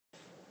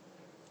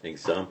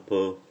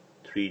Example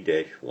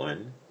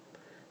 3-1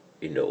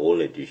 in the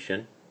old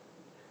edition.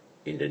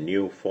 In the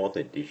new 4th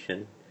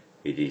edition,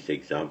 it is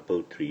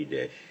example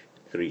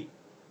 3-3.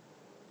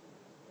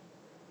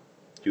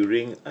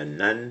 During a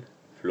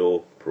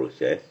non-flow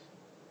process,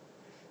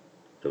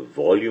 the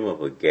volume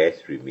of a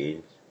gas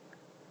remains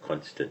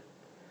constant.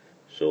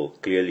 So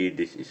clearly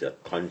this is a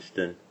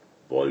constant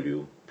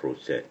volume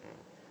process.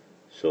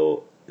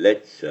 So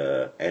let's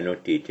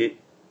annotate it.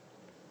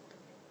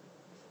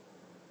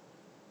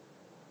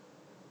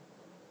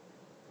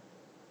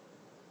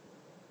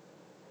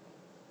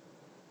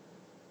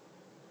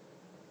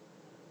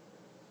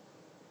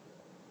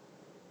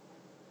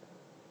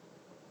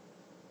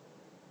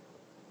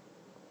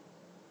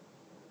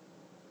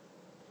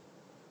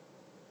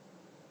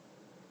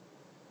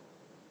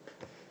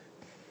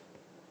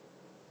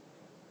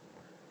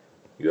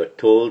 You are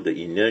told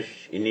the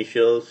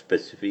initial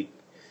specific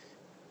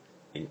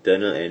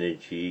internal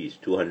energy is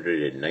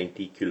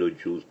 290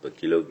 kilojoules per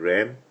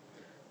kilogram,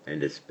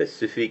 and the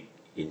specific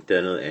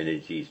internal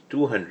energy is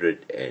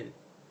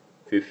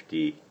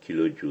 250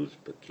 kilojoules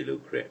per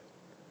kilogram.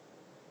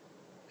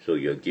 So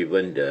you're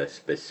given the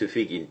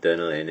specific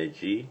internal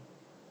energy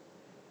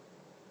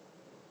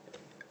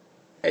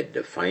at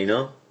the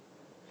final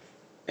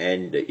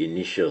and the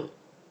initial.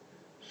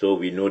 So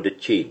we know the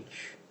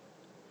change.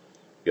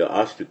 You're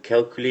asked to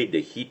calculate the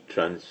heat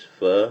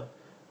transfer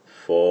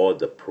for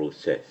the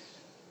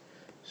process.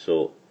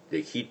 So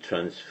the heat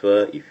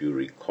transfer, if you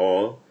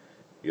recall,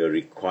 you're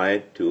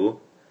required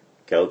to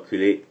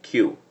calculate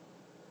Q.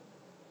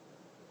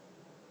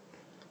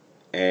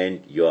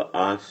 And you're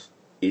asked,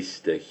 is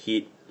the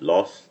heat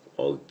lost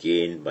or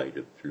gained by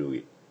the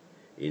fluid?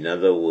 In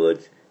other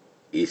words,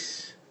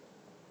 is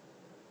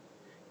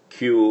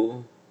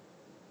Q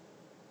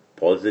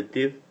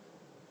positive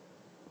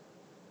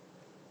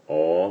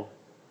or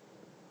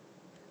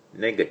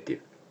negative?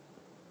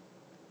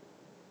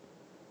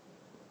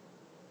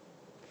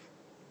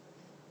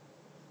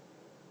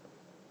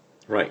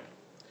 Right,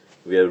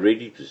 we are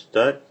ready to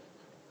start.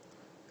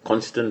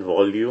 Constant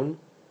volume,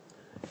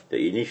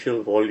 the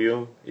initial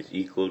volume is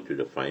equal to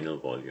the final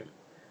volume.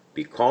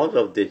 Because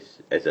of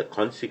this, as a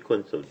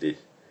consequence of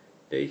this,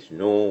 there is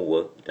no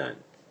work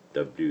done.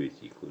 W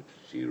is equal to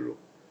 0.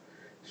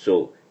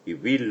 So if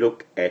we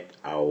look at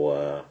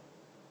our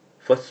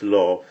first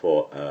law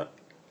for a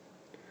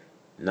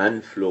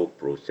non-flow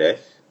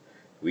process,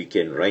 we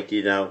can write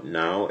it out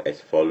now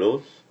as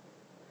follows.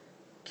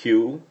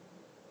 Q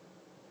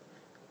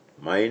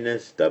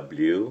minus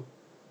W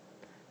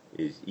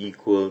is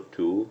equal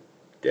to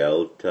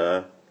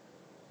delta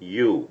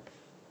U,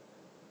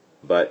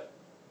 but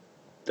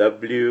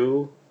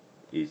W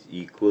is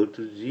equal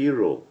to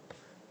 0.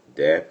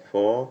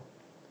 Therefore,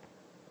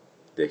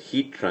 the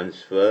heat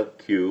transfer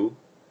Q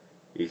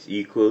is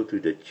equal to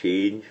the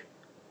change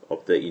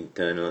of the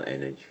internal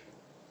energy.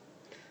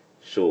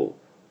 So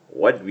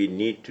what we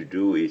need to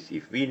do is,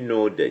 if we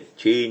know the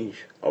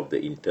change of the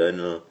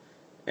internal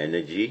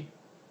energy,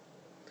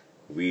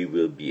 we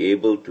will be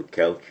able to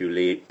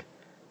calculate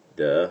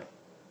the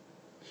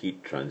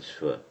heat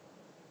transfer.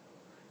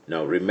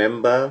 Now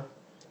remember,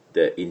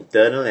 the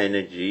internal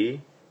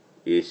energy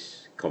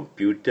is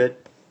computed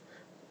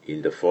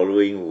in the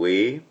following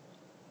way.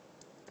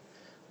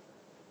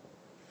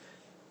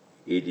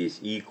 It is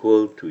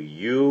equal to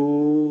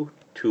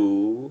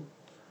U2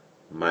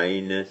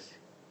 minus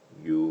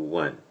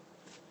U1.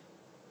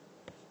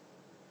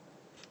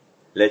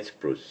 Let's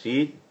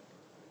proceed.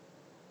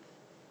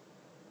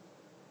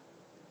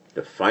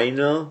 The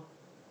final,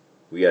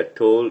 we are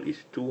told,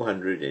 is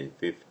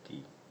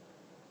 250,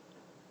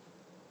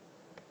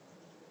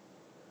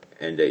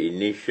 and the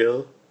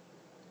initial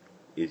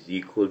is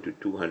equal to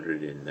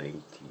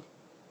 290.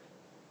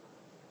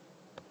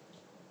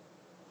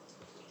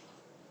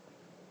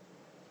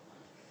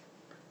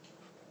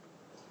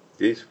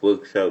 This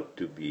works out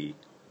to be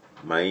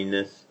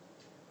minus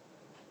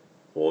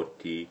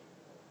 40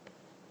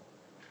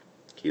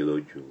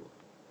 kilojoules.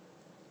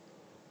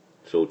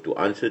 So to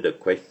answer the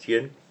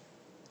question,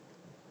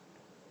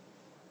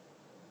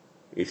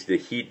 is the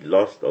heat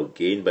lost or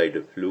gained by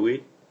the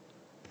fluid?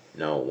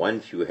 Now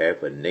once you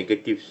have a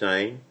negative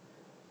sign,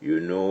 you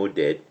know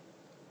that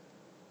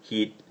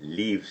heat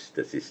leaves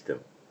the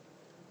system.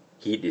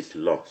 Heat is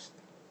lost.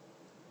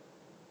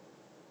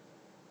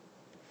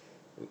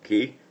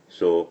 Okay,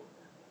 so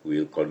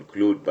we'll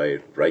conclude by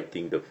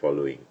writing the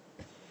following.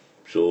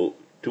 So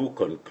to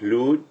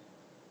conclude,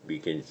 we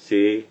can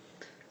say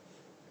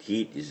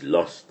heat is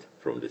lost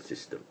from the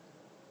system.